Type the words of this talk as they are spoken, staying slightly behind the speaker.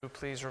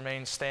Please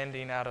remain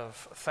standing out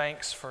of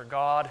thanks for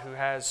God who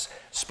has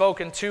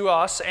spoken to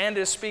us and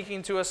is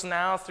speaking to us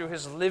now through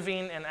His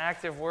living and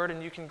active Word.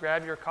 And you can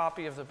grab your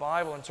copy of the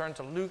Bible and turn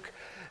to Luke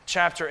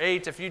chapter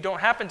 8. If you don't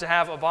happen to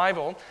have a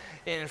Bible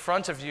in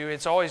front of you,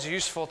 it's always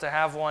useful to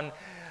have one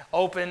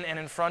open and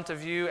in front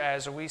of you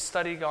as we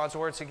study God's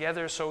Word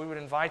together. So we would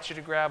invite you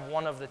to grab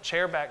one of the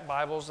chairback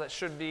Bibles that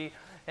should be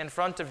in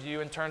front of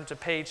you and turn to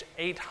page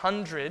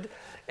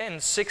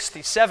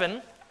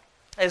 867.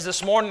 As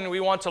this morning we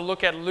want to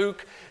look at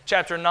Luke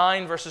chapter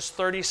 9, verses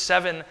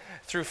 37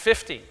 through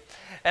 50.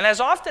 And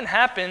as often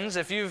happens,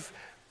 if you've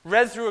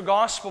read through a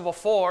gospel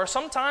before,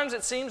 sometimes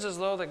it seems as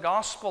though the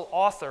gospel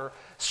author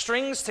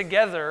strings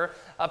together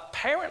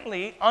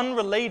apparently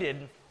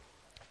unrelated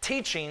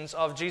teachings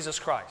of Jesus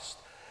Christ.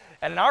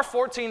 And in our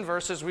 14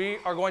 verses, we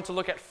are going to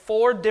look at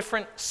 4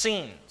 different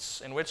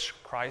scenes in which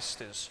Christ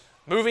is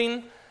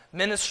moving,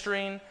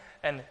 ministering,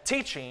 and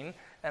teaching.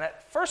 And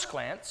at first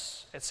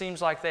glance, it seems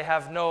like they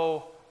have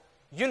no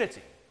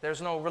unity.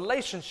 There's no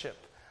relationship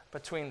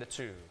between the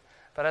two.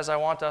 But as I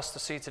want us to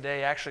see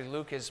today, actually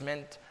Luke is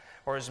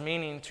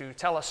meaning to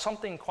tell us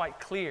something quite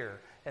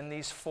clear in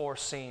these 4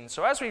 scenes.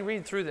 So as we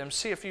read through them,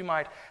 see if you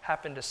might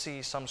happen to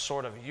see some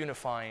sort of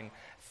unifying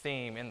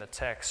theme in the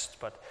text.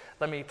 But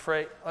let me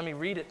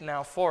read it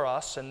now for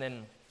us, and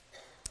then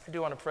I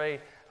do want to pray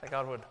that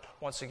God would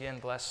once again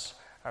bless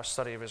our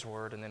study of His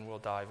Word, and then we'll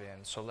dive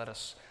in. So let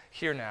us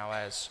hear now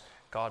as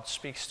God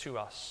speaks to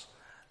us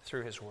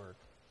through His Word.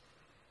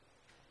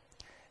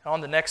 And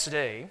on the next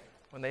day,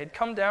 when they had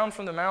come down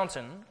from the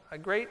mountain, a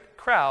great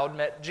crowd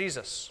met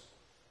Jesus.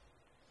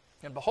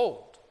 And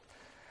behold,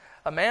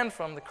 a man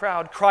from the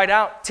crowd cried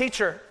out,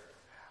 "Teacher,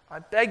 I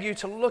beg you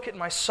to look at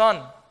my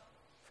son,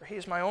 for he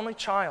is my only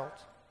child.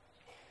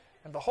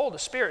 And behold, a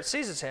spirit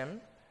seizes him,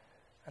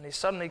 and he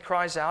suddenly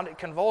cries out. It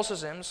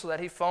convulses him so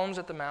that he foams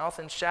at the mouth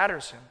and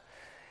shatters him,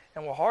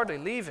 and will hardly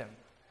leave him.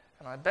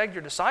 And I begged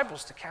your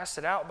disciples to cast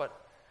it out, but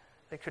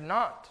they could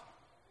not."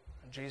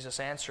 And Jesus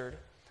answered,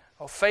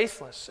 "O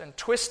faithless and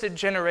twisted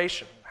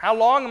generation, how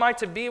long am I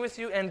to be with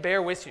you and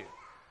bear with you?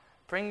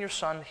 Bring your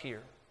son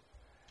here."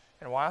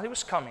 And while he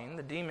was coming,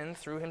 the demon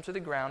threw him to the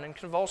ground and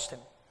convulsed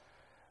him.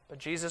 But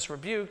Jesus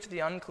rebuked the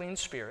unclean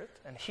spirit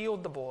and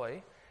healed the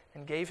boy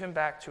and gave him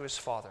back to his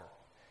father.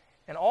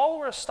 And all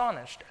were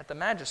astonished at the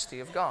majesty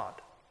of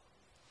God.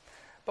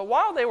 But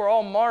while they were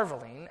all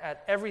marveling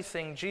at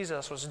everything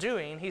Jesus was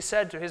doing, He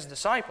said to His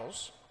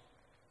disciples,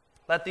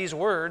 "Let these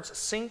words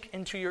sink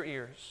into your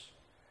ears.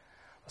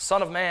 The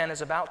Son of Man is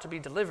about to be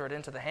delivered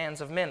into the hands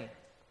of men."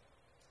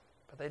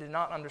 But they did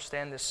not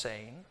understand this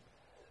saying,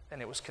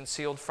 and it was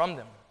concealed from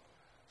them,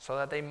 so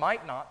that they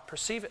might not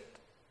perceive it.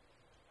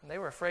 And they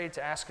were afraid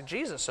to ask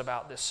Jesus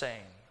about this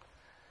saying.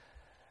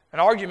 An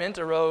argument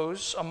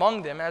arose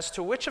among them as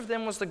to which of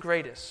them was the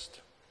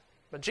greatest.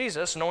 But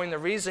Jesus, knowing the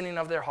reasoning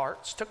of their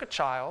hearts, took a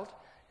child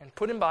and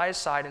put him by his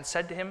side and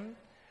said to him,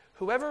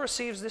 "Whoever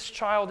receives this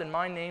child in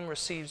my name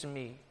receives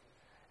me,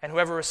 and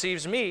whoever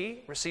receives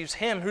me receives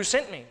him who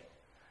sent me.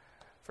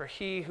 For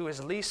he who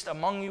is least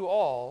among you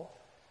all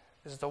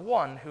is the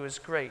one who is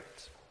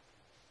great."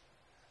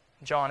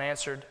 John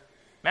answered,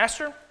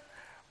 "Master,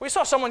 we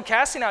saw someone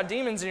casting out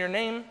demons in your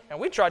name, and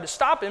we tried to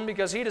stop him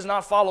because he does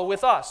not follow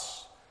with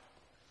us."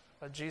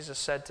 But Jesus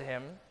said to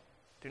him,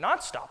 "Do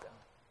not stop him.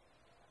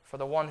 For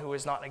the one who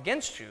is not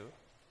against you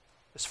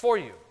is for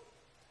you."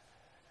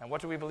 And what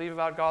do we believe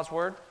about God's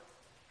Word?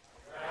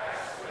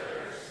 Grass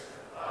withers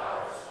and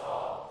flowers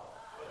fall,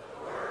 but the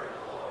word of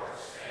the Lord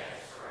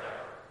stands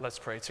forever. Let's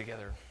pray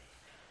together.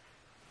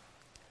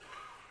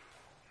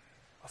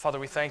 Father,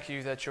 we thank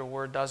you that your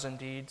Word does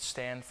indeed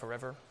stand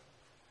forever.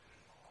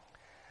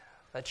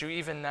 That you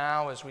even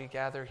now, as we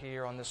gather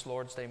here on this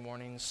Lord's Day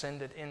morning,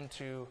 send it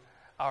into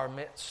our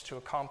midst to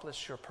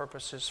accomplish your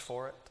purposes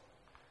for it.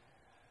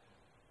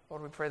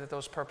 Lord, we pray that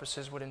those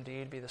purposes would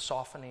indeed be the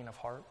softening of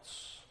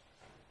hearts,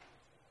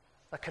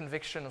 the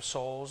conviction of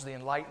souls, the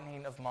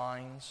enlightening of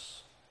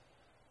minds,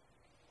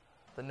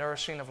 the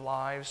nourishing of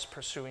lives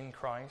pursuing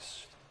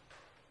Christ.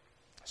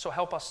 So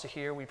help us to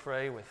hear, we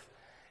pray, with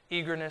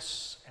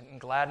eagerness and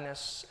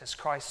gladness as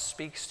Christ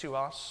speaks to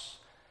us.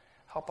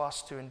 Help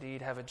us to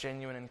indeed have a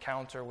genuine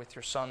encounter with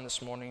your Son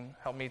this morning.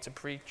 Help me to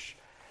preach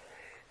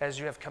as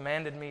you have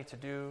commanded me to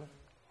do,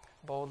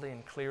 boldly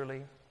and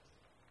clearly,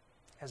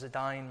 as a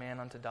dying man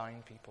unto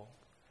dying people.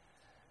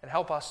 And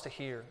help us to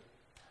hear,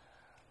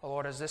 oh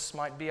Lord, as this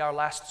might be our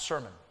last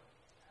sermon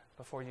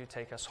before you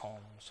take us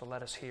home. So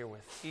let us hear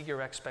with eager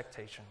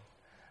expectation.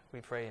 We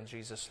pray in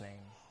Jesus'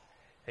 name.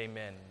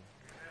 Amen.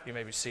 You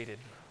may be seated.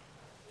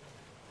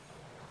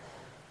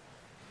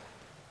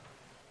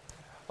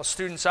 Well,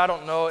 students, I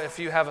don't know if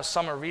you have a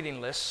summer reading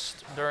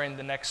list during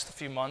the next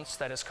few months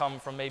that has come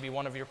from maybe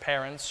one of your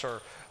parents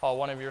or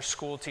one of your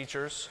school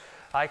teachers.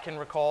 I can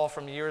recall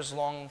from years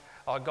long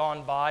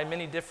gone by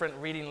many different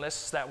reading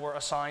lists that were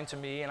assigned to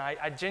me, and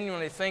I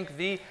genuinely think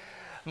the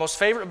most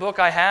favorite book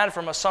I had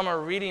from a summer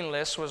reading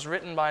list was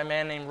written by a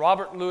man named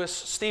Robert Louis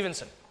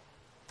Stevenson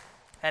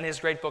and his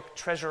great book,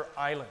 Treasure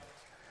Island,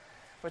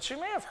 which you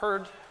may have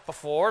heard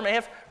before, may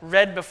have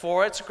read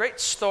before. It's a great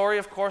story,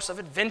 of course, of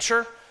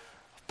adventure,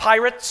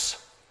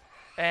 pirates,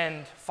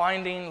 and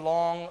finding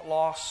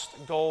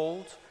long-lost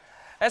gold.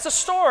 And it's a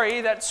story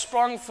that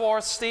sprung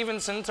forth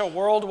Stevenson to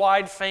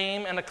worldwide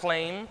fame and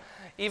acclaim,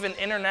 even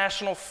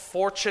international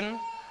fortune.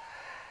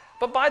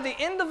 But by the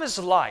end of his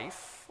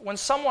life, when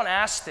someone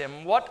asked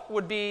him what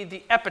would be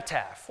the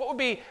epitaph, what would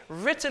be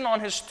written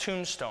on his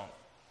tombstone,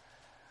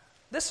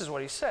 this is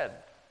what he said: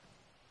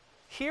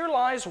 "Here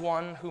lies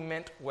one who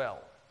meant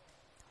well,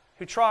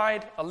 who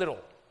tried a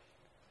little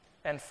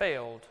and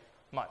failed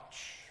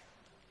much."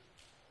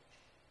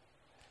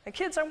 And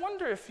kids, I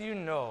wonder if you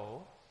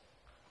know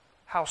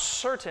how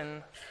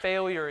certain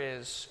failure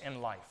is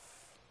in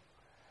life.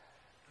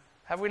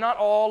 Have we not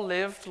all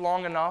lived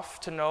long enough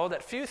to know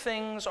that few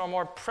things are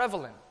more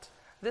prevalent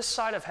this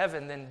side of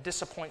heaven than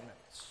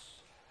disappointments?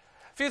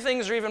 Few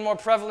things are even more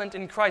prevalent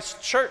in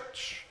Christ's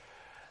church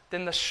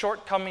than the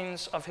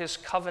shortcomings of his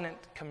covenant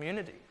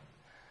community.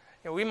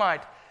 We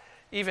might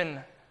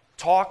even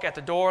talk at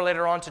the door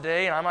later on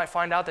today, and I might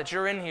find out that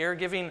you're in here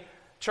giving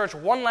church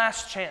one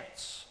last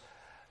chance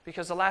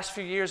because the last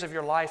few years of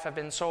your life have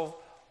been so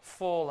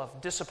full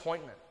of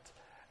disappointment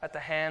at the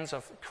hands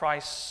of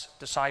Christ's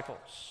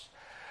disciples.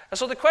 And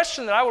so the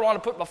question that I would want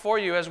to put before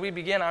you as we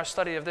begin our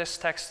study of this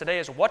text today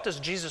is, what does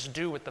Jesus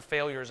do with the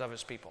failures of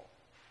his people?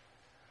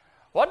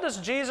 What does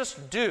Jesus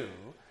do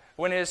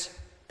when his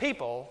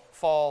people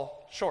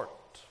fall short?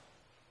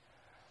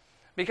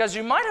 Because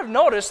you might have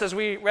noticed as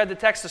we read the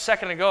text a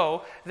second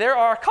ago, there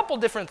are a couple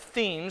different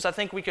themes I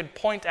think we could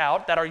point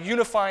out that are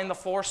unifying the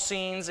four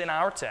scenes in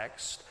our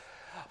text.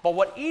 But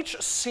what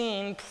each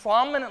scene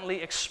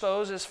prominently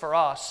exposes for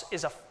us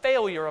is a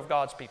failure of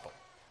God's people,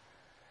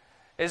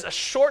 is a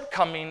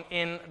shortcoming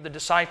in the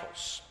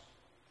disciples.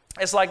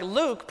 It's like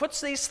Luke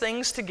puts these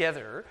things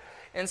together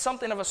in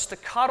something of a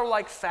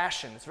staccato-like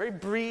fashion. It's very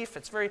brief,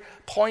 it's very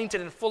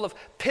pointed and full of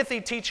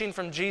pithy teaching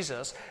from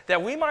Jesus,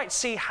 that we might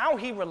see how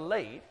he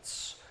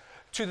relates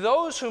to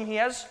those whom he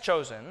has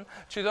chosen,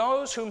 to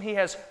those whom he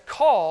has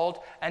called,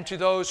 and to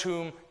those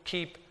whom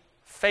keep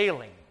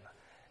failing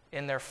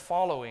in their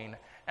following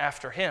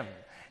after him.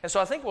 And so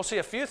I think we'll see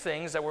a few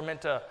things that we're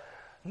meant to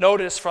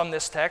notice from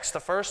this text, the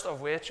first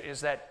of which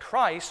is that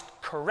Christ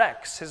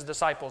corrects his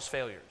disciples'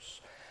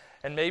 failures.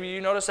 And maybe you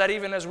noticed that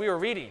even as we were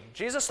reading.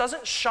 Jesus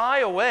doesn't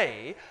shy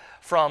away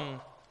from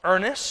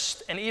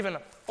earnest and even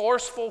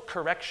forceful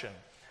correction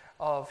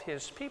of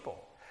his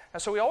people.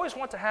 And so we always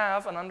want to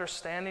have an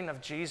understanding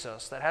of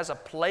Jesus that has a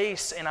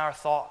place in our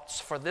thoughts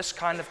for this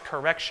kind of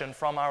correction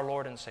from our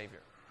Lord and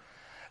Savior.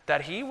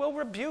 That he will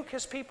rebuke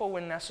his people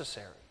when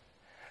necessary.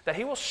 That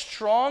he will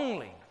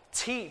strongly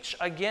teach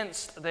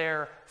against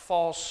their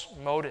false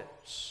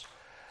motives.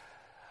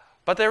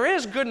 But there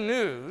is good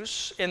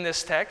news in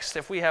this text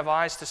if we have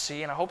eyes to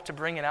see, and I hope to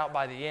bring it out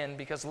by the end,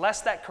 because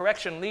lest that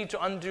correction lead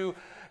to undue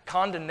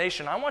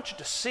condemnation, I want you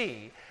to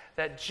see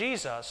that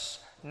Jesus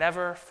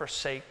never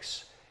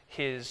forsakes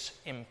his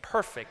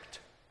imperfect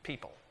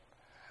people.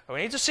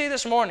 We need to see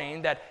this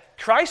morning that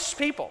Christ's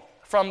people,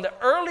 from the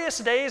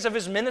earliest days of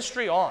his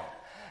ministry on,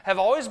 have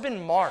always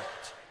been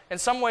marked, in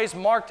some ways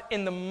marked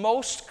in the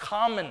most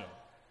common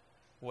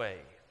way,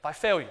 by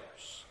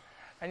failures.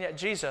 And yet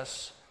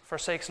Jesus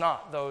forsakes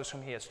not those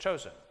whom he has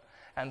chosen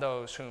and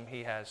those whom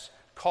he has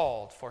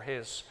called for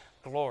his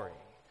glory.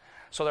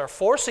 So there are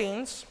four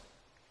scenes,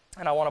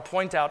 and I want to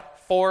point out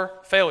four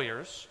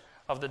failures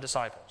of the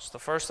disciples. The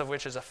first of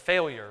which is a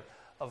failure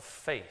of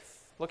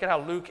faith. Look at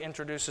how Luke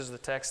introduces the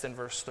text in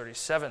verse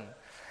 37.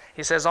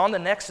 He says, "On the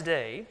next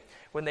day,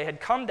 when they had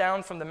come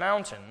down from the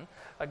mountain,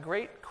 a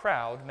great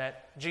crowd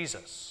met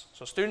Jesus."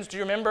 So students, do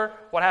you remember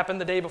what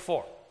happened the day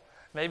before?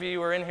 Maybe you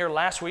were in here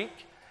last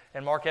week,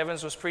 and Mark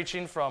Evans was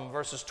preaching from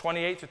verses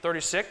 28 to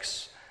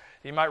 36.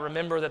 You might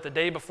remember that the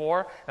day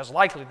before, as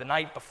likely the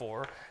night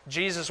before,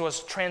 Jesus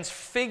was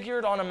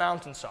transfigured on a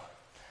mountainside,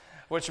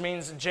 which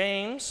means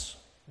James,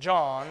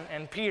 John,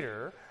 and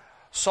Peter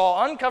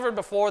saw uncovered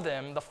before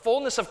them the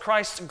fullness of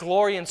Christ's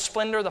glory and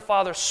splendor. The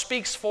Father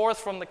speaks forth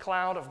from the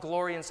cloud of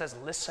glory and says,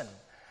 "Listen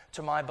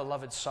to my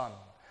beloved Son."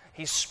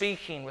 He's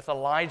speaking with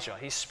Elijah.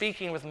 He's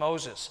speaking with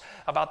Moses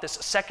about this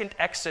second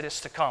Exodus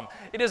to come.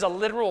 It is a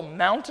literal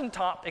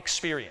mountaintop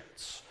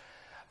experience.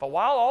 But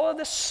while all of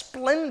this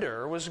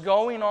splendor was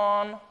going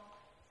on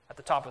at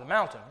the top of the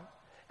mountain,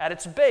 at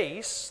its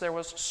base there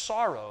was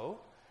sorrow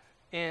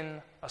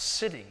in a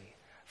city.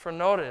 For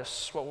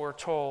notice what we're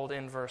told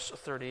in verse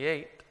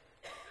 38.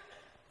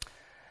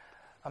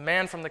 A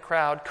man from the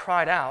crowd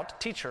cried out,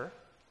 "Teacher,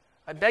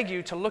 I beg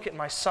you to look at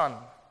my son,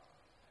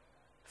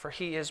 for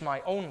he is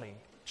my only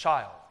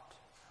child."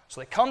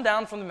 So they come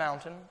down from the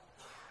mountain,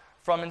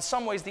 from in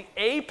some ways the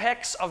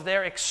apex of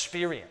their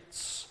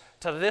experience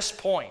to this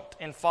point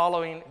in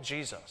following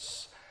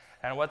Jesus.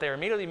 And what they're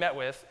immediately met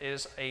with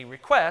is a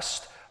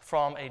request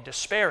from a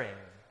despairing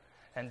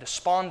and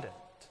despondent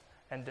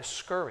and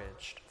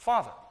discouraged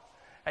father.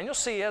 And you'll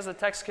see as the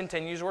text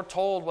continues, we're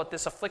told what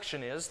this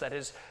affliction is that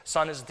his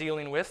son is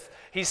dealing with.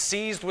 He's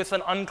seized with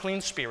an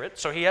unclean spirit,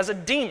 so he has a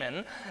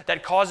demon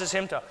that causes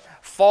him to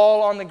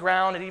fall on the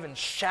ground. It even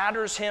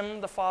shatters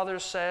him, the father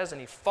says,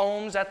 and he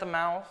foams at the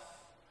mouth.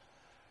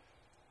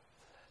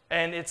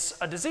 And it's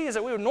a disease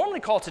that we would normally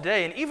call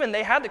today, and even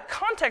they had the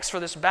context for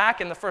this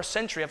back in the first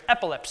century of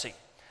epilepsy.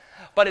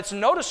 But it's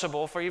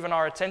noticeable for even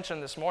our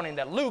attention this morning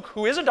that Luke,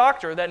 who is a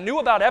doctor that knew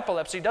about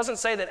epilepsy, doesn't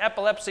say that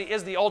epilepsy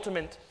is the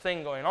ultimate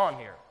thing going on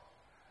here.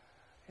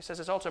 He says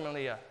it's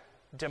ultimately a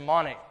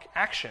demonic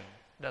action,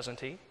 doesn't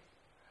he?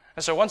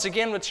 And so once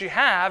again, what you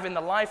have in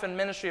the life and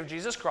ministry of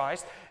Jesus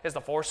Christ is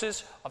the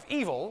forces of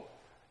evil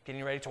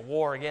getting ready to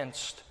war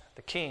against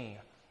the King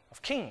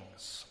of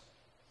Kings.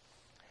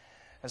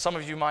 And some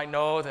of you might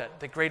know that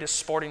the greatest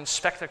sporting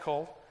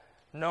spectacle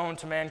known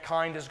to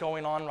mankind is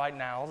going on right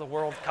now, the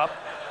World Cup.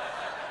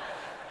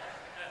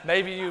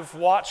 Maybe you've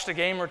watched a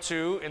game or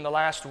two in the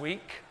last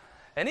week.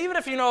 And even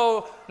if you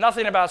know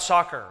nothing about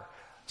soccer,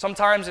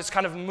 sometimes it's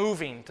kind of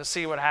moving to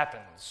see what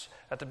happens.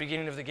 At the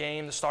beginning of the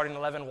game, the starting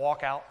 11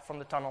 walk out from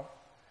the tunnel.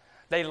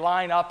 They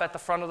line up at the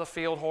front of the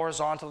field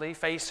horizontally,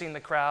 facing the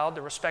crowd.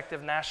 The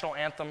respective national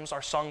anthems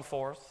are sung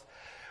forth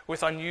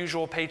with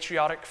unusual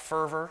patriotic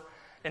fervor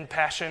and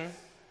passion.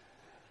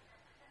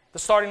 The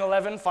starting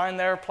 11 find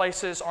their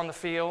places on the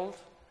field.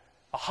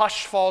 A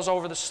hush falls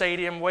over the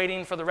stadium,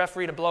 waiting for the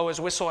referee to blow his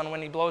whistle, and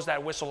when he blows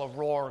that whistle, a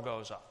roar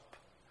goes up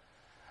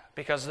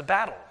because the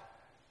battle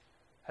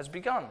has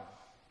begun.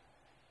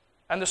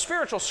 And the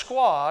spiritual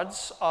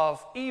squads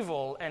of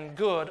evil and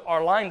good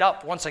are lined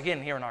up once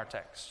again here in our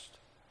text.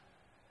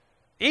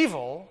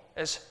 Evil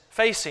is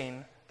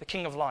facing the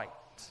King of Light,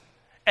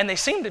 and they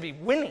seem to be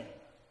winning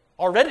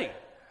already.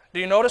 Do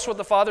you notice what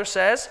the Father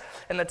says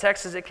in the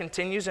text as it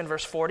continues in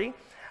verse 40?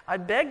 I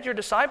begged your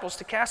disciples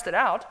to cast it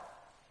out,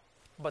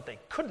 but they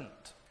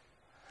couldn't.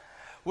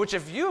 Which,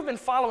 if you've been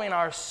following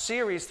our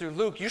series through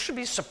Luke, you should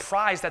be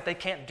surprised that they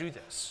can't do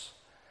this.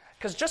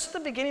 Because just at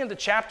the beginning of the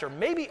chapter,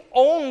 maybe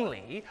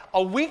only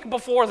a week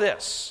before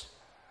this,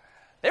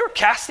 they were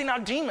casting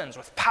out demons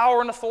with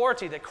power and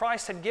authority that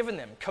Christ had given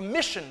them,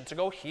 commissioned to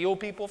go heal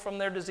people from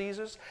their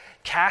diseases,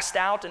 cast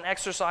out and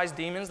exorcise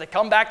demons. They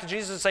come back to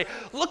Jesus and say,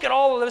 look at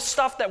all of this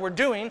stuff that we're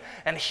doing.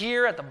 And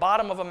here at the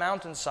bottom of a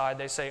mountainside,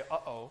 they say,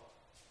 uh-oh,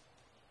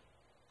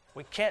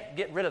 we can't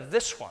get rid of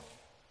this one.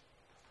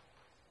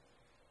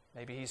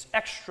 Maybe he's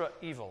extra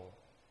evil,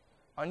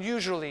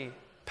 unusually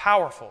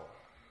powerful,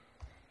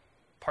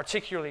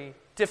 particularly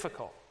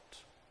difficult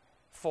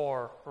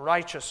for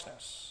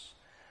righteousness.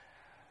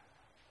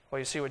 Well,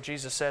 you see what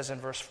Jesus says in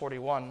verse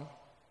 41.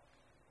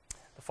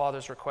 The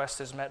Father's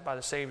request is met by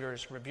the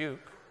Savior's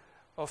rebuke.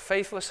 O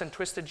faithless and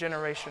twisted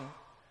generation,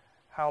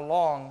 how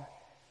long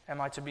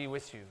am I to be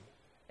with you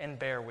and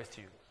bear with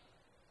you?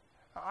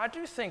 I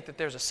do think that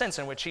there's a sense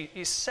in which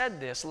he said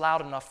this loud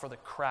enough for the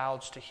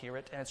crowds to hear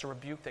it, and it's a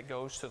rebuke that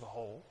goes to the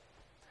whole.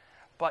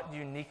 But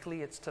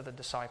uniquely, it's to the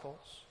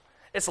disciples.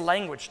 It's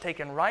language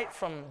taken right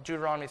from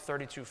Deuteronomy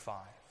 32:5,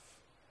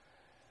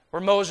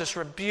 where Moses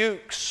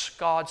rebukes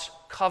God's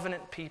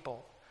covenant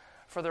people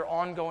for their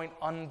ongoing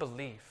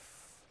unbelief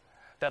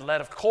that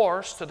led, of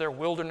course, to their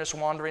wilderness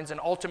wanderings and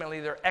ultimately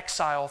their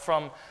exile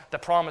from the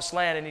promised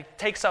land. And he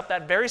takes up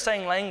that very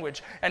same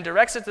language and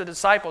directs it to the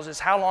disciples is,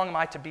 how long am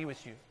I to be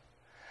with you?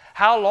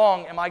 How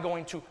long am I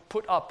going to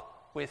put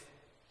up with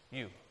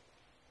you?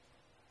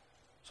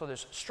 So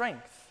there's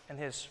strength in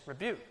his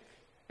rebuke,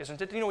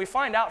 isn't it? You know, we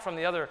find out from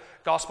the other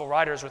gospel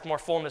writers with more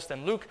fullness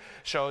than Luke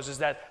shows is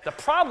that the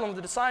problem of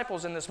the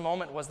disciples in this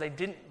moment was they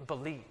didn't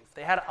believe.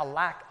 They had a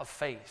lack of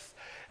faith.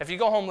 If you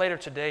go home later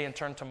today and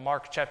turn to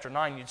Mark chapter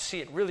 9, you'd see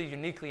it really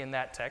uniquely in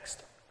that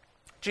text.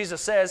 Jesus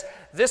says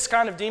this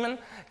kind of demon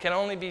can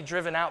only be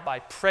driven out by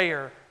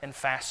prayer and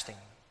fasting.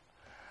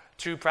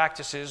 Two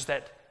practices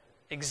that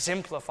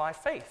exemplify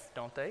faith,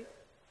 don't they?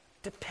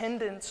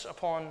 Dependence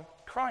upon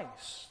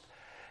Christ.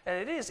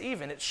 And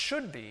it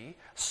should be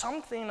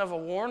something of a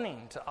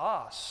warning to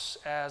us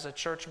as a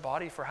church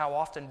body for how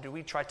often do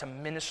we try to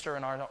minister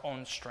in our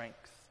own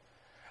strength.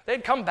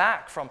 They'd come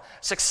back from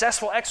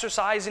successful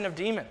exorcising of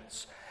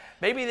demons.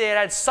 Maybe they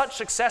had such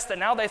success that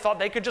now they thought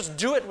they could just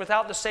do it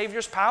without the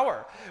Savior's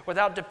power,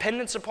 without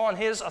dependence upon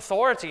His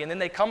authority. And then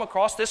they come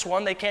across this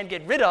one they can't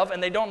get rid of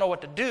and they don't know what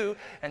to do.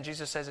 And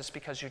Jesus says it's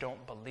because you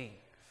don't believe.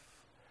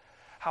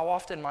 How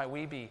often might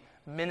we be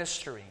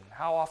ministering?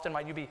 How often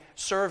might you be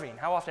serving?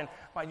 How often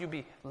might you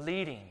be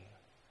leading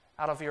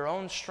out of your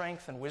own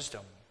strength and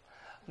wisdom,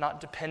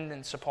 not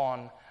dependence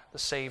upon the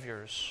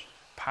Savior's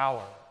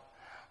power?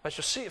 But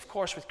you'll see, of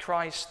course, with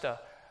Christ, the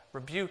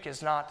rebuke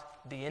is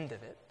not the end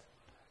of it.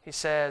 He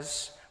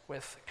says,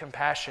 with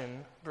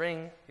compassion,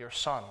 bring your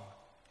son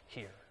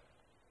here.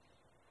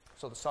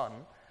 So the son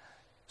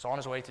is on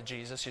his way to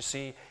Jesus. You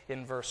see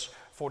in verse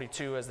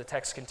 42, as the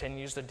text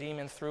continues, the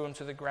demon threw him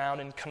to the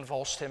ground and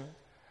convulsed him.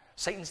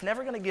 Satan's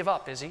never going to give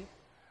up, is he?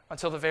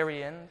 Until the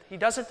very end. He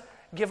doesn't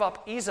give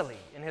up easily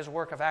in his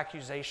work of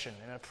accusation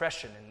and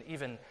oppression and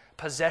even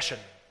possession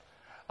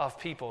of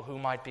people who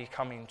might be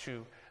coming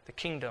to the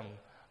kingdom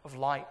of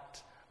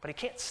light. but he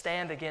can't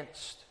stand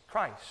against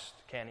Christ,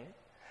 can he?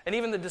 And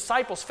even the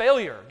disciples'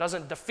 failure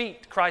doesn't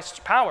defeat Christ's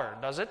power,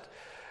 does it?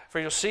 For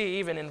you'll see,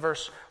 even in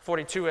verse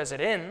 42 as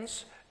it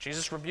ends,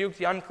 Jesus rebuked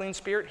the unclean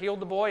spirit, healed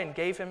the boy, and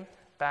gave him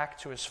back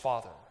to his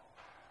father.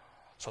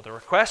 So the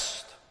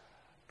request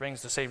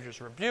brings the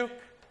Savior's rebuke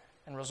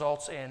and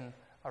results in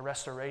a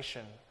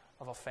restoration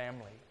of a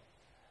family.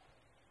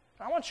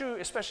 I want you,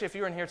 especially if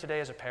you're in here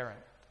today as a parent,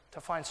 to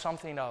find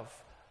something of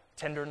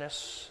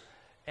tenderness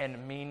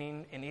and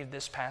meaning in either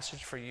this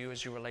passage for you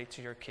as you relate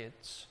to your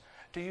kids.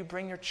 Do you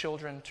bring your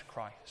children to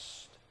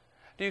Christ?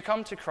 Do you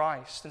come to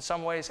Christ in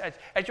some ways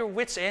at your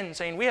wits' end,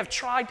 saying, we have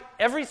tried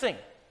everything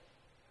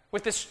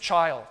with this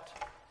child.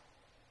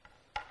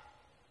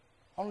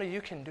 Only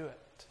you can do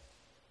it.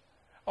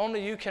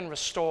 Only you can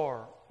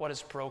restore what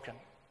is broken.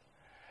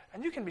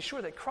 And you can be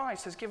sure that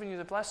Christ has given you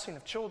the blessing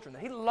of children,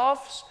 that he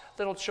loves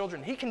little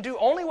children. He can do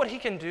only what he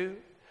can do.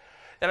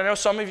 And I know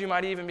some of you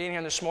might even be in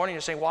here this morning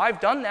and saying, well, I've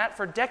done that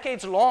for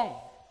decades long,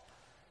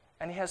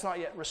 and he has not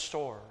yet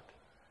restored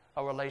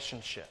a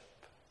relationship.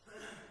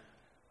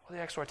 Well, the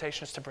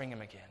exhortation is to bring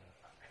him again.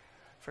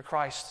 For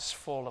Christ is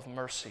full of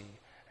mercy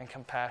and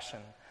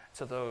compassion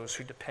to those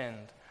who depend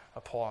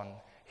upon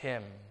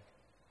him.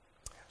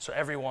 So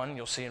everyone,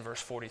 you'll see in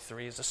verse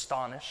 43, is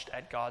astonished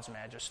at God's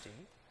majesty.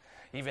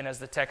 Even as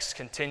the text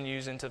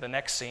continues into the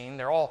next scene,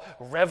 they're all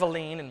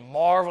reveling and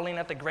marveling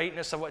at the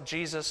greatness of what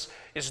Jesus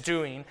is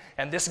doing.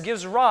 And this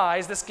gives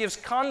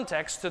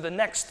context to the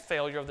next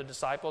failure of the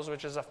disciples,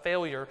 which is a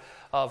failure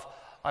of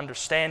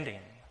understanding.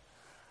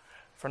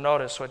 For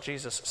notice what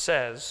Jesus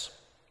says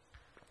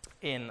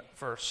in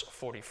verse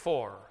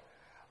 44.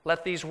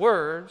 Let these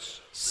words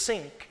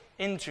sink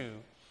into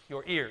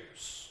your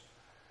ears.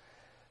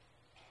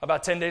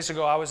 About 10 days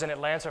ago, I was in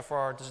Atlanta for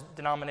our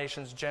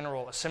denomination's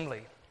General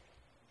Assembly.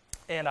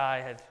 And I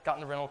had gotten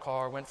the rental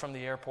car, went from the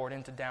airport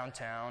into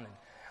downtown, and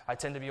I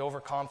tend to be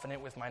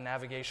overconfident with my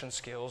navigation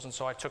skills, and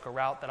so I took a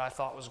route that I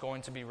thought was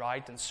going to be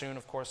right, and soon,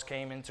 of course,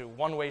 came into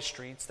one-way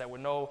streets that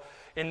would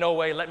in no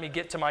way let me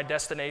get to my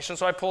destination.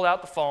 So I pulled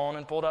out the phone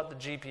and pulled out the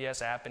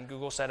GPS app, and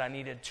Google said I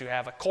needed to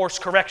have a course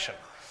correction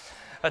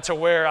to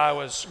where I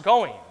was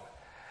going.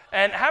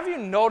 And have you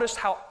noticed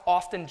how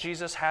often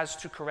Jesus has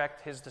to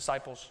correct his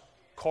disciples'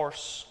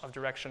 course of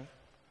direction?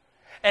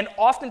 And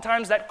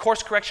oftentimes that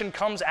course correction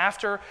comes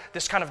after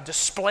this kind of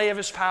display of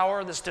his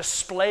power, this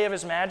display of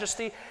his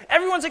majesty.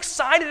 Everyone's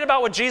excited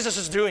about what Jesus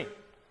is doing.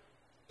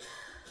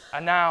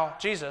 And now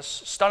Jesus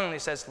stunningly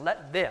says,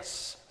 let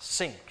this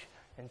sink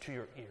into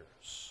your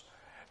ears.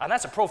 And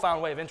that's a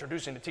profound way of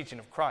introducing the teaching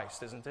of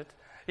Christ, isn't it?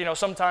 You know,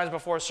 sometimes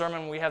before a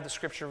sermon, when we have the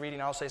scripture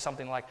reading, I'll say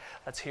something like,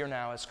 let's hear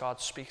now as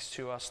God speaks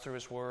to us through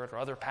his word, or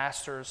other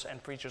pastors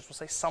and preachers will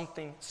say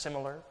something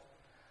similar.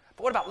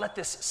 But what about let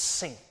this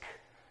sink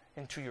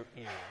into your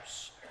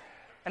ears?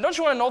 And don't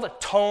you want to know the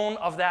tone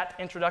of that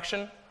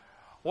introduction?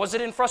 Was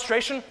it in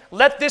frustration?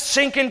 Let this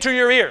sink into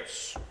your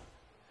ears.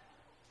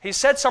 He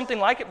said something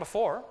like it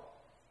before.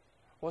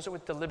 Was it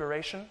with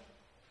deliberation?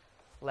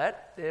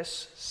 Let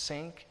this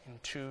sink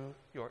into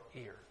your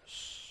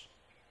ears.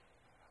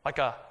 Like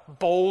a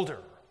boulder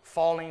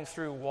falling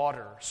through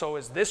water, so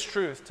is this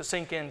truth to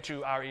sink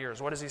into our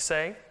ears. What does he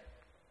say?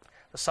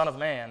 The Son of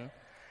Man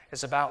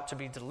is about to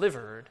be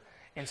delivered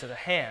into the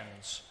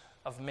hands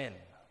of men.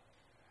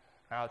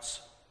 Now,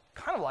 it's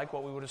kind of like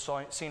what we would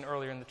have seen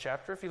earlier in the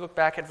chapter. If you look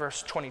back at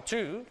verse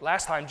 22,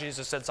 last time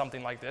Jesus said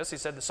something like this. He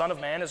said, the Son of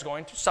Man is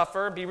going to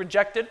suffer, be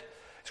rejected.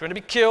 He's going to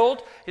be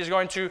killed. He's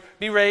going to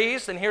be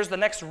raised. And here's the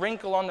next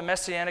wrinkle on the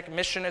messianic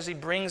mission as he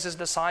brings his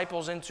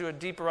disciples into a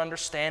deeper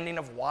understanding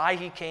of why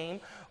he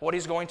came. What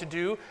he's going to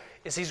do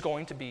is he's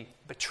going to be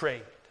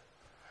betrayed.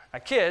 Now,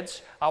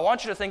 kids, I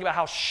want you to think about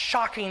how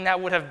shocking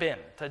that would have been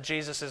to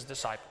Jesus'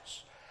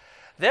 disciples.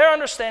 Their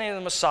understanding of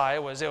the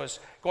Messiah was it was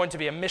going to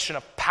be a mission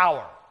of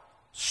power,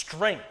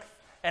 strength,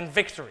 and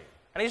victory.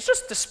 And he's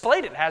just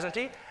displayed it, hasn't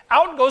he?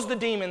 Out goes the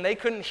demon they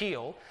couldn't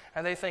heal,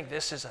 and they think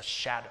this is a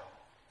shadow.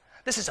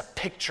 This is a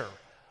picture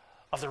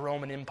of the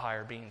Roman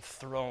Empire being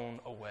thrown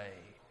away,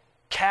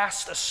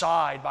 cast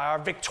aside by our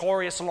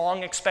victorious,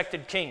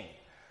 long-expected king.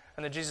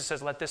 And then Jesus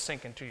says, let this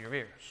sink into your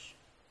ears.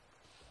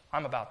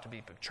 I'm about to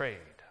be betrayed.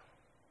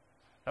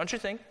 Don't you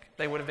think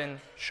they would have been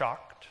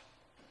shocked?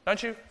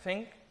 Don't you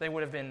think they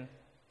would have been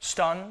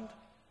stunned?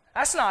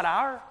 That's not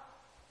our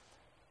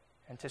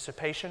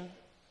anticipation,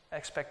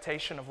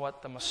 expectation of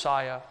what the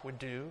Messiah would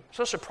do.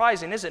 So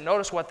surprising, is it?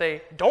 Notice what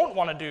they don't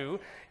want to do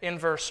in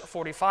verse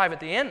 45 at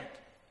the end.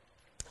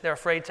 They're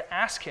afraid to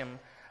ask him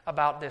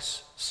about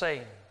this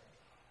saying.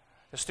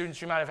 The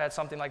students, you might have had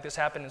something like this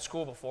happen in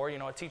school before. You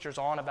know, a teacher's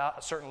on about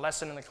a certain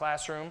lesson in the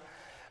classroom.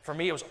 For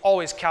me, it was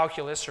always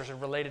calculus or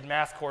related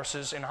math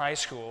courses in high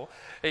school.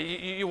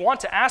 You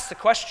want to ask the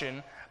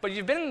question, but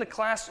you've been in the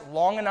class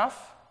long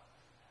enough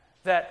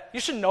that you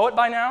should know it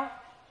by now.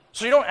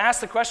 So you don't ask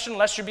the question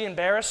lest you be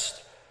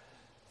embarrassed.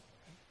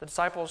 The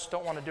disciples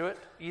don't want to do it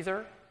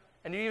either.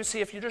 And you even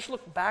see, if you just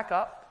look back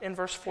up in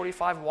verse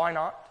 45, why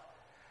not?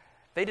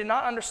 They did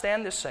not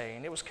understand this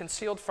saying. It was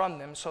concealed from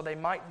them so they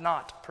might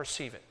not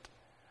perceive it.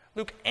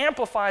 Luke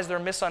amplifies their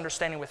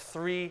misunderstanding with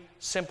 3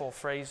 simple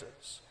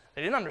phrases.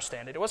 They didn't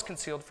understand it. It was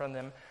concealed from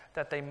them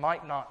that they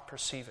might not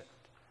perceive it.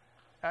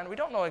 And we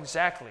don't know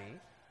exactly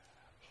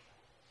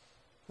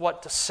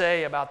what to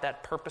say about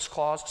that purpose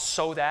clause,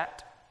 so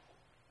that.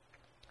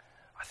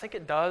 I think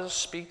it does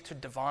speak to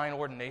divine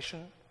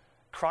ordination.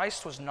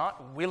 Christ was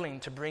not willing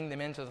to bring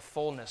them into the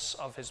fullness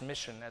of his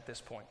mission at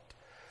this point.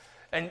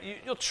 And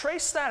you'll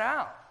trace that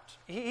out.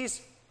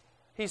 He's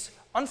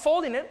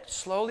unfolding it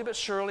slowly but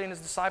surely in his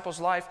disciples'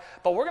 life.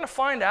 But we're going to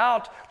find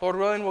out, Lord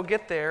willing, we'll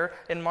get there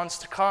in months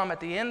to come at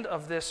the end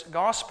of this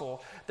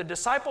gospel. The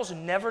disciples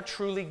never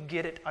truly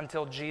get it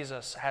until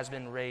Jesus has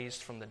been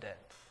raised from the dead.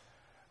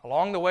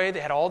 Along the way,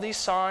 they had all these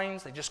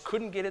signs. They just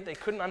couldn't get it. They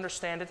couldn't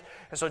understand it.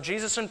 And so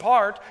Jesus, in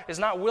part, is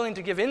not willing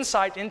to give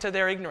insight into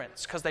their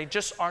ignorance because they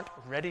just aren't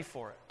ready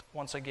for it,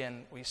 once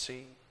again, we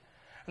see.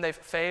 And they've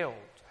failed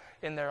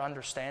in their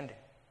understanding.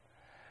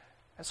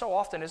 And so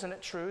often, isn't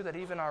it true that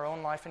even our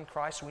own life in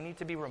Christ, we need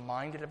to be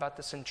reminded about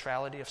the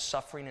centrality of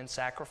suffering and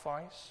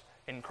sacrifice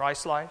in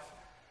Christ's life,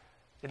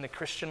 in the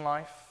Christian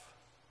life?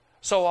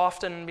 So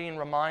often being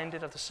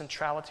reminded of the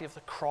centrality of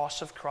the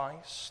cross of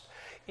Christ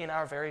in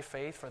our very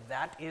faith, for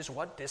that is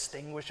what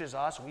distinguishes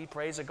us. We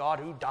praise a God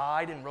who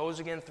died and rose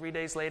again 3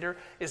 days later,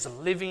 is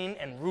living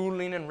and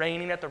ruling and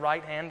reigning at the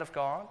right hand of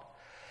God.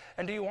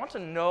 And do you want to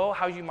know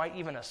how you might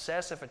even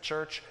assess if a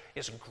church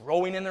is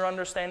growing in their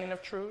understanding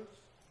of truth?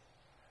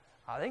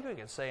 I think we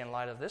could say, in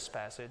light of this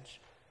passage,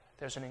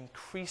 there's an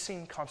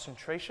increasing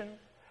concentration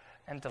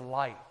and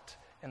delight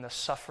in the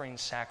suffering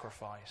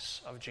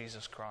sacrifice of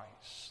Jesus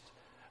Christ.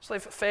 So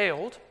they've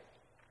failed,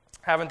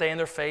 haven't they, in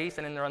their faith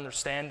and in their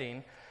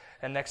understanding?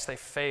 And next they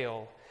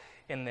fail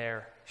in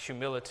their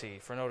humility.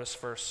 For notice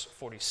verse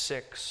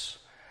 46.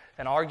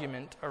 An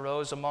argument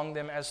arose among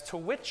them as to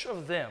which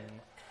of them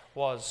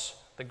was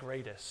the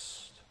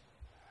greatest.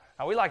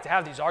 Now we like to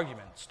have these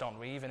arguments, don't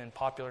we? Even in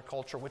popular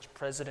culture, which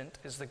president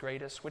is the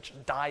greatest? Which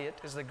diet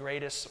is the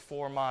greatest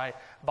for my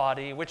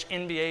body? Which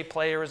NBA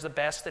player is the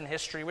best in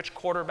history? Which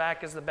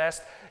quarterback is the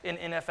best in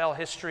NFL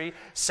history?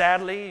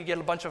 Sadly, you get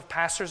a bunch of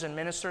pastors and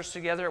ministers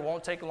together. It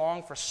won't take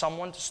long for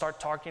someone to start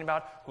talking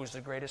about who's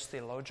the greatest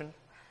theologian,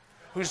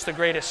 who's the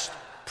greatest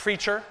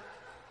preacher.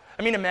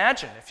 I mean,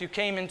 imagine if you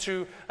came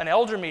into an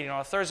elder meeting on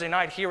a Thursday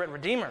night here at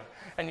Redeemer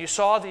and you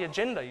saw the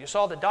agenda, you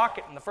saw the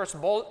docket, and the first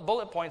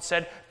bullet point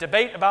said,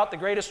 debate about the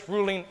greatest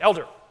ruling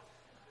elder.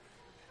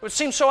 It would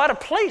seem so out of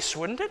place,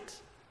 wouldn't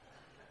it?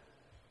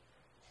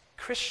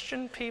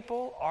 Christian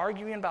people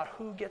arguing about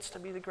who gets to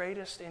be the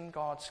greatest in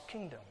God's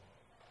kingdom.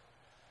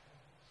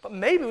 But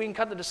maybe we can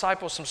cut the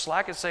disciples some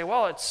slack and say,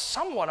 well, it's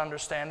somewhat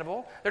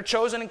understandable. They're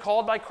chosen and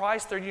called by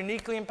Christ. They're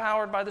uniquely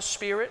empowered by the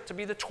Spirit to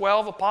be the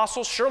 12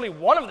 apostles. Surely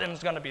one of them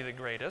is going to be the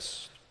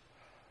greatest.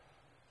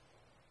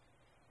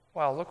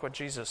 Well, look what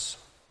Jesus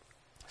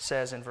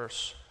says in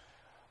verse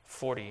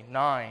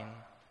 49.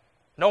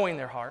 Knowing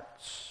their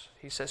hearts,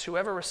 he says,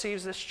 whoever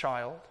receives this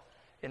child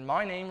in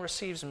my name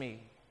receives me.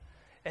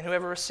 And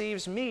whoever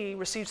receives me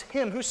receives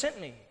him who sent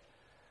me.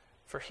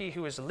 For he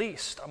who is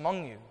least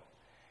among you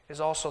is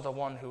also the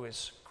one who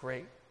is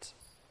great.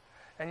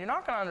 And you're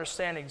not going to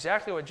understand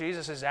exactly what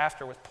Jesus is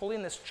after with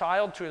pulling this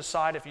child to his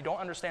side if you don't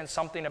understand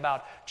something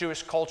about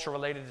Jewish culture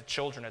related to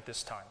children at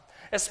this time,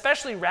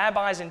 especially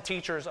rabbis and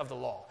teachers of the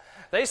law.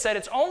 They said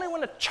it's only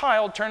when a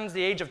child turns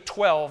the age of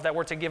 12 that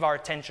we're to give our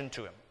attention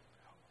to him.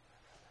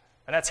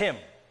 And that's him,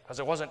 because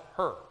it wasn't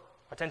her.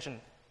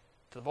 Attention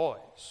to the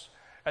boys.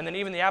 And then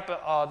even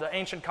the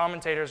ancient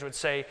commentators would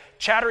say,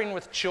 chattering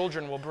with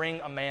children will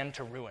bring a man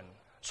to ruin,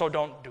 so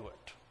don't do it.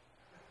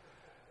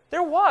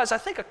 There was, I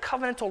think, a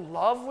covenantal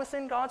love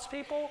within God's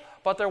people,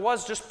 but there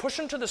was just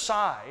pushing to the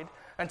side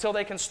until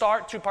they can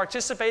start to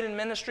participate in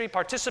ministry,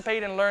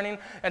 participate in learning,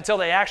 until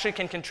they actually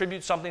can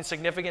contribute something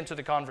significant to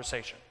the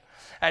conversation.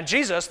 And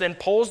Jesus then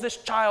pulls this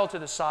child to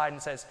the side and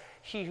says,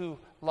 he who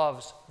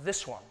loves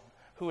this one,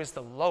 who is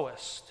the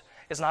lowest,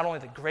 is not only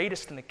the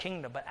greatest in the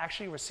kingdom, but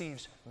actually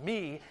receives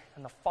me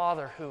and the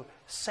Father who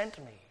sent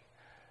me.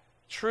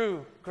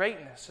 True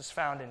greatness is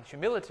found in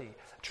humility.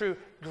 True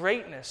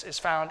greatness is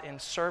found in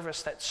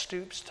service that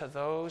stoops to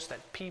those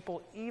that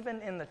people, even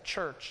in the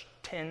church,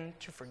 tend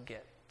to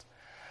forget.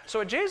 So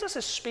what Jesus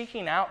is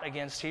speaking out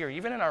against here,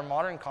 even in our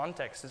modern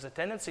context, is a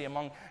tendency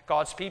among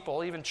God's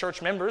people, even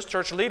church members,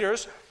 church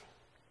leaders,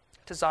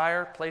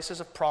 desire places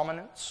of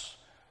prominence,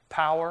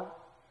 power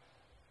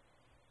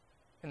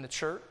in the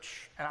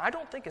church. And I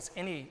don't think it's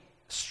any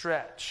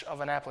stretch of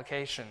an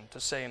application to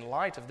say, in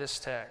light of this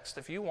text,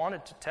 if you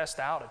wanted to test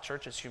out a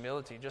church's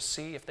humility, just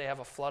see if they have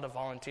a flood of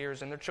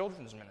volunteers in their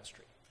children's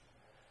ministry.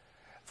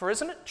 For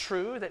isn't it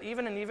true that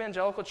even in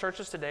evangelical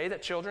churches today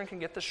that children can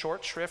get the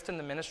short shrift in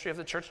the ministry of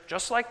the church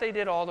just like they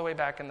did all the way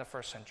back in the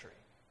first century?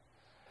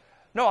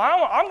 No,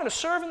 I'm going to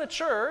serve in the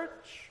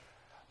church,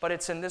 but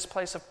it's in this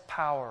place of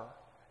power.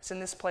 It's in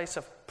this place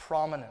of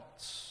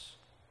prominence,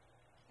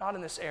 not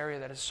in this area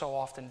that is so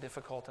often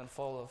difficult and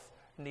full of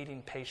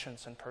needing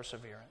patience and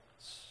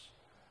perseverance.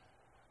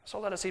 So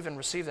let us even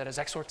receive that as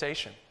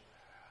exhortation.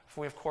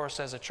 For we, of course,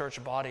 as a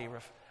church body,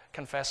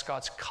 confess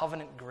God's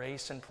covenant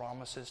grace and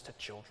promises to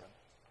children.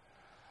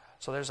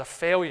 So there's a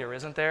failure,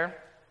 isn't there,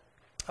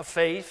 of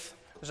faith.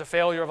 There's a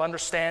failure of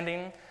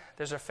understanding.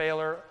 There's a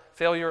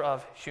failure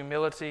of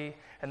humility.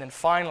 And then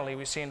finally,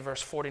 we see in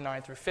verse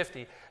 49 through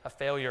 50, a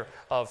failure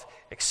of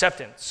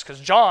acceptance. Because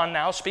John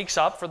now speaks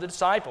up for the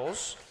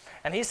disciples,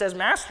 and he says,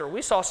 Master,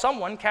 we saw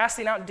someone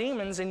casting out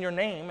demons in your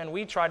name, and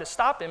we try to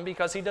stop him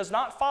because he does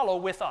not follow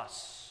with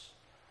us.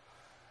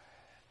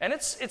 And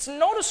it's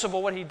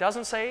noticeable what he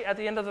doesn't say at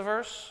the end of the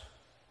verse.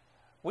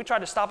 We try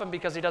to stop him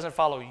because he doesn't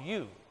follow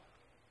you.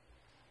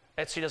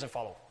 He doesn't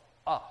follow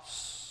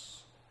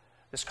us.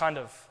 This kind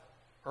of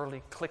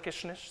early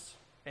cliquishness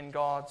in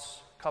God's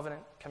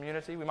covenant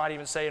community. We might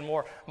even say in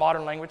more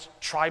modern language,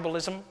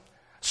 tribalism,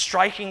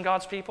 striking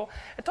God's people.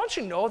 And don't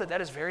you know that that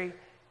is very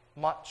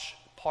much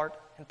part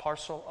and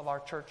parcel of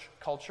our church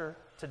culture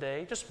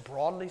today, just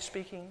broadly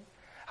speaking?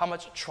 How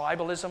much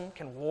tribalism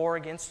can war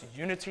against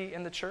unity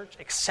in the church,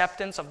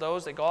 acceptance of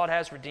those that God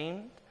has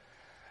redeemed.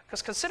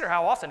 Because consider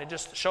how often it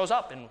just shows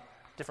up in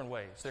different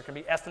ways. There can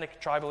be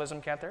ethnic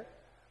tribalism, can't there?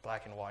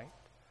 Black and white.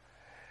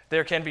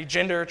 There can be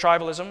gender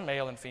tribalism,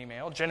 male and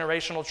female,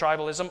 generational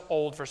tribalism,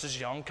 old versus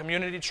young,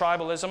 community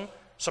tribalism,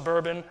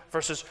 suburban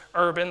versus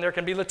urban. There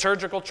can be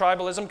liturgical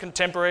tribalism,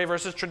 contemporary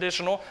versus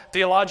traditional,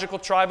 theological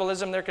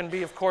tribalism. There can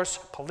be, of course,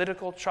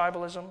 political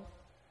tribalism,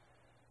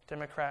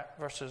 Democrat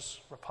versus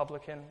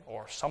Republican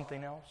or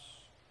something else.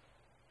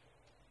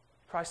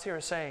 Christ here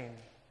is saying,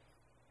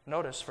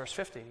 notice verse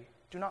 50,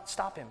 do not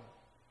stop him,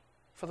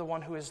 for the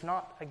one who is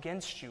not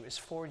against you is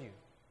for you.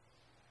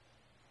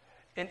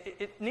 And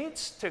it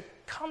needs to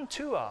come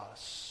to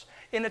us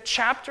in a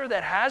chapter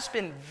that has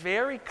been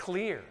very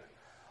clear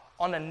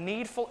on a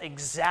needful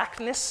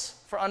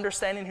exactness for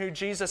understanding who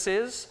Jesus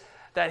is,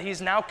 that he's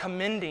now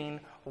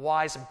commending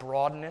wise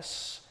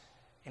broadness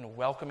in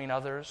welcoming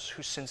others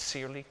who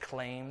sincerely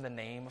claim the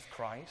name of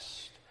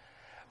Christ.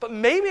 But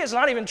maybe it's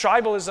not even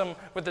tribalism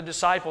with the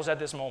disciples at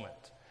this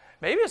moment.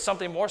 Maybe it's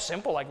something more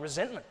simple like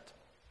resentment.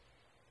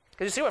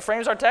 Because you see what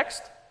frames our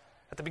text?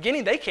 At the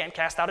beginning, they can't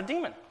cast out a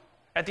demon.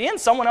 At the end,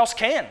 someone else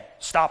can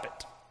stop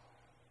it,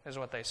 is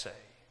what they say.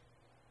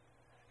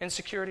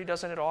 Insecurity,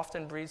 doesn't it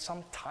often breed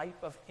some type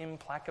of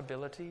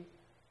implacability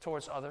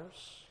towards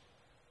others?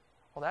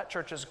 Well, that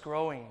church is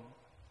growing.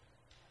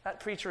 That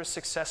preacher is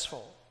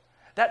successful.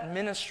 That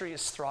ministry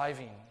is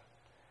thriving.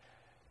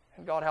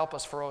 And God help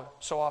us for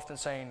so often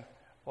saying,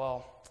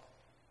 well,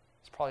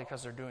 it's probably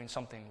because they're doing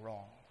something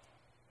wrong.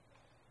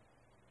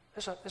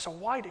 There's a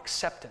wide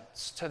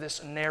acceptance to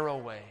this narrow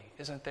way,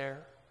 isn't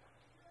there?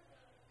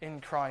 In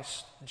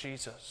Christ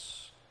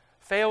Jesus.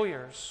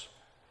 Failures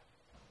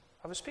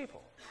of his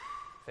people.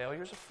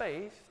 Failures of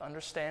faith,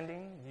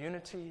 understanding,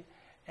 unity,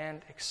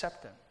 and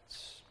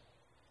acceptance.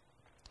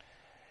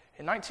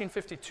 In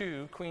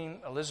 1952, Queen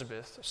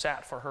Elizabeth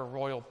sat for her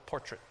royal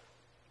portrait.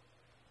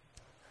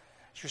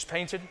 She was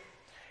painted,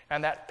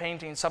 and that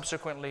painting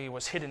subsequently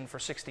was hidden for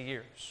 60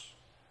 years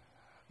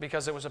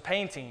because it was a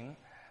painting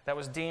that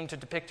was deemed to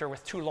depict her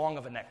with too long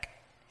of a neck.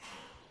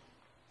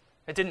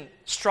 It didn't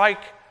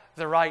strike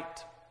the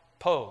right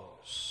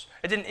pose.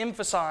 It didn't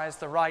emphasize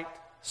the right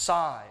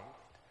side.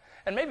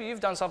 And maybe you've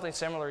done something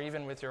similar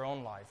even with your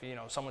own life. You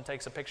know, someone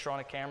takes a picture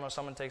on a camera,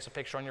 someone takes a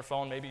picture on your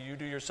phone, maybe you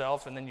do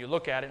yourself, and then you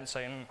look at it and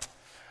say,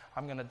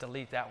 I'm going to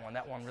delete that one.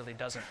 That one really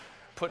doesn't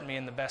put me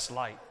in the best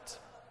light.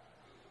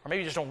 Or maybe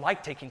you just don't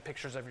like taking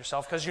pictures of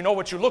yourself because you know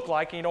what you look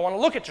like and you don't want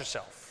to look at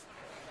yourself.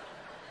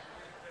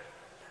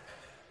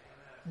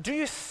 Do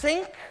you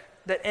think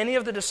that any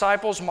of the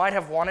disciples might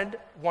have wanted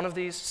one of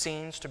these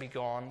scenes to be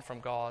gone from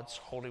God's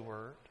holy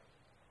word?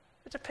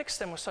 It depicts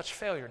them with such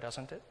failure,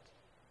 doesn't it?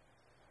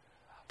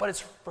 But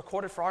it's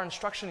recorded for our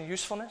instruction and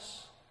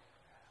usefulness.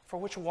 For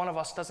which one of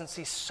us doesn't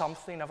see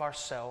something of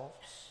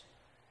ourselves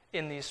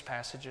in these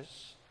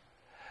passages?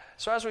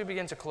 So as we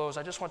begin to close,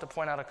 I just want to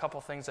point out a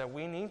couple things that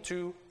we need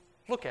to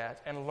look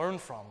at and learn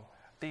from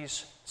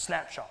these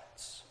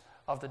snapshots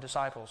of the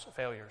disciples'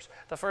 failures.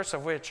 The first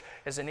of which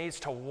is it needs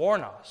to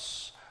warn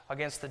us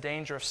against the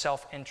danger of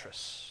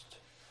self-interest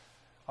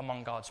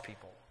among God's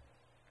people.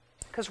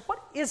 Because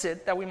what is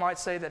it that we might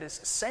say that is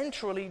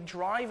centrally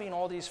driving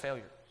all these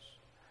failures?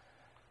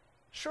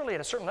 Surely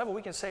at a certain level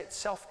we can say it's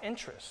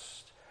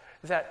self-interest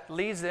that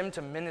leads them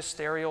to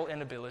ministerial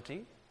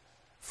inability,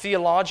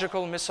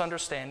 theological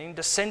misunderstanding,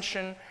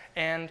 dissension,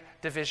 and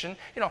division.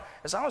 You know,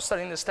 as I was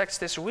studying this text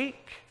this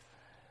week,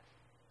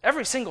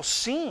 every single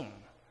scene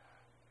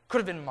could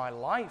have been my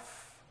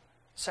life.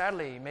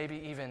 Sadly, maybe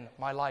even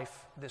my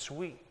life this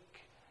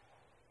week,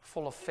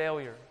 full of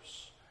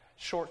failures,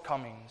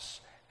 shortcomings,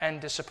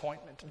 and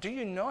disappointment. Do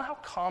you know how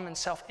common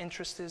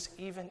self-interest is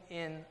even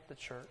in the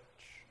church?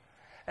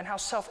 And how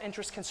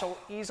self-interest can so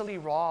easily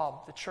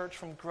rob the church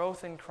from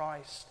growth in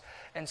Christ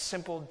and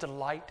simple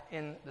delight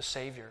in the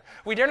Savior.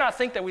 We dare not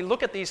think that we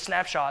look at these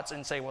snapshots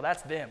and say, well,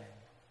 that's them,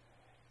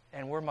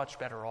 and we're much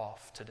better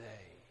off today.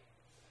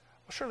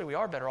 Well, surely we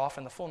are better off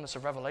in the fullness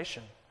of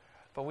revelation,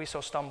 but we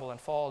so stumble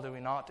and fall, do we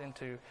not,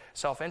 into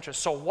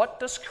self-interest. So what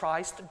does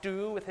Christ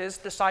do with his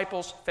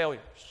disciples'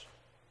 failures?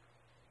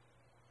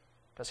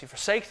 Does he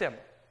forsake them?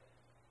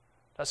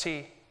 Does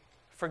he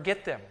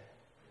forget them?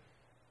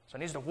 So he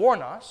needs to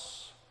warn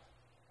us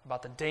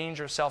about the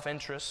danger of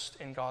self-interest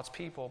in God's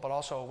people, but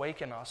also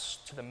awaken us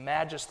to the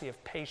majesty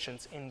of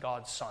patience in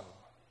God's Son.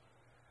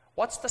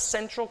 What's the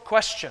central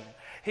question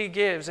he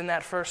gives in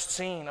that first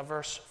scene of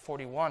verse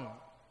 41?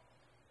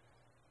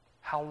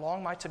 How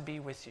long am I to be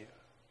with you?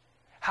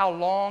 How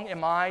long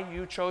am I,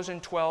 you chosen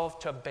 12,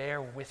 to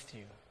bear with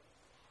you?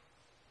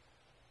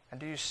 And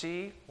do you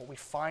see what we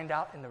find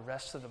out in the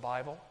rest of the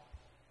Bible?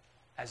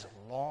 As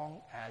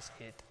long as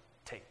it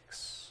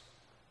takes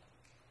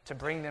to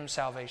bring them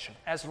salvation.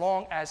 As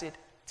long as it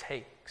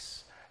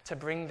takes to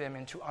bring them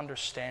into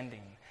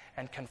understanding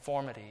and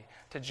conformity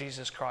to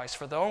Jesus Christ.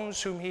 For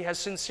those whom he has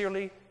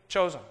sincerely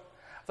chosen,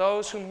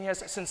 those whom he has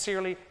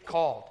sincerely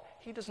called,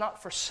 he does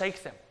not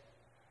forsake them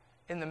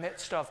in the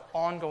midst of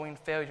ongoing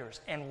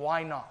failures. And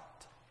why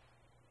not?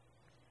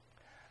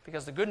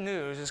 Because the good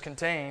news is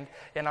contained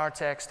in our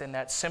text in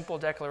that simple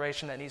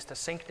declaration that needs to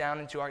sink down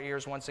into our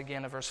ears once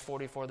again of verse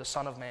 44, the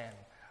Son of Man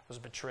was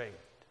betrayed.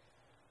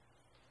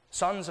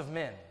 Sons of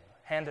men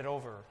handed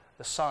over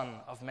the Son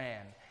of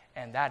Man,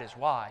 and that is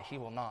why he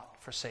will not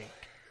forsake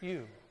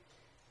you.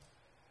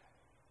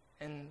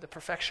 In the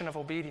perfection of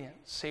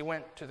obedience, he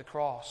went to the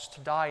cross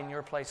to die in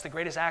your place, the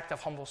greatest act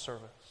of humble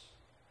service.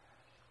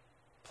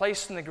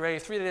 Placed in the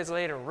grave, 3 days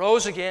later,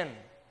 rose again,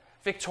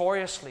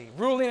 victoriously,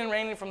 ruling and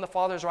reigning from the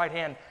Father's right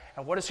hand.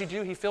 And what does he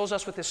do? He fills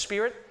us with his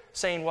Spirit,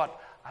 saying what?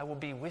 I will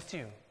be with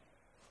you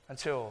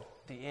until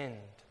the end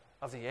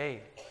of the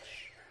age.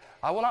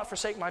 I will not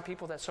forsake my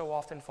people that so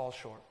often fall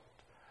short.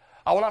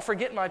 I will not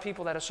forget my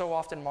people that are so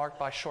often marked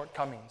by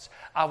shortcomings.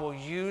 I will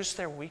use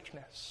their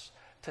weakness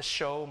to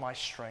show my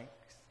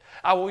strength.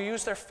 I will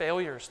use their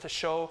failures to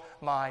show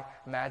my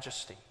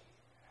majesty.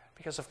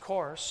 Because, of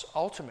course,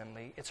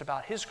 ultimately, it's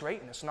about his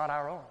greatness, not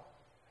our own.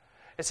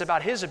 It's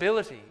about his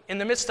ability, in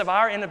the midst of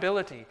our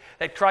inability,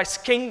 that Christ's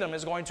kingdom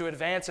is going to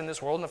advance in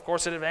this world. And, of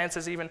course, it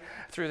advances even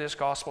through this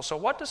gospel. So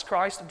what does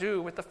Christ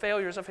do with the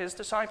failures of his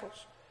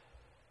disciples?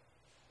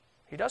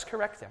 He does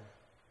correct them.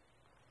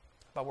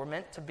 But we're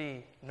meant to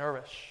be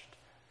nourished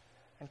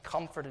and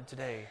comforted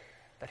today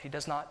that he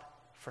does not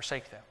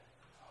forsake them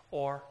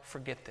or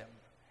forget them.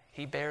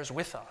 He bears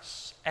with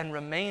us and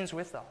remains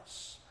with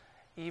us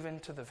even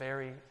to the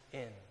very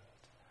end.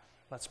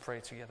 Let's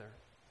pray together.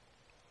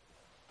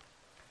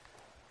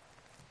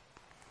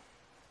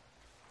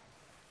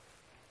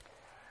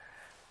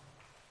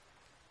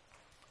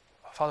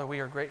 Father, we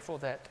are grateful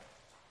that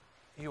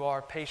you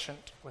are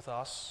patient with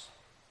us,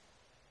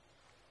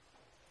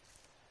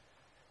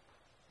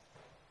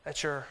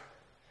 that your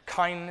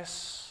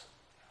kindness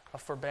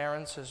of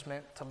forbearance is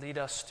meant to lead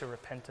us to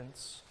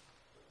repentance.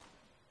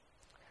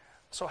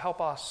 So help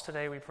us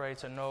today, we pray,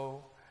 to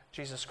know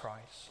Jesus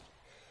Christ.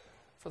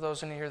 For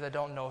those in here that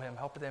don't know him,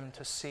 help them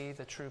to see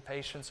the true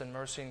patience and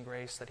mercy and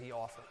grace that he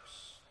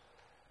offers,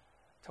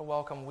 to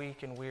welcome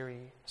weak and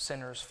weary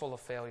sinners full of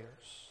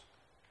failures,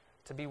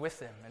 to be with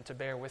them and to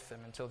bear with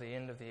them until the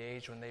end of the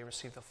age when they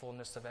receive the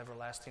fullness of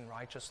everlasting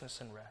righteousness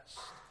and rest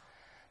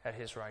at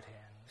his right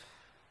hand.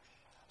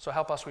 So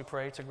help us, we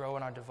pray, to grow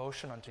in our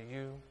devotion unto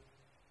you,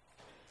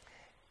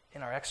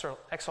 in our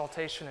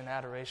exaltation and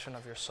adoration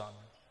of your Son.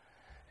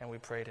 And we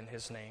prayed in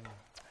his name.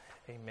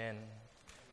 Amen.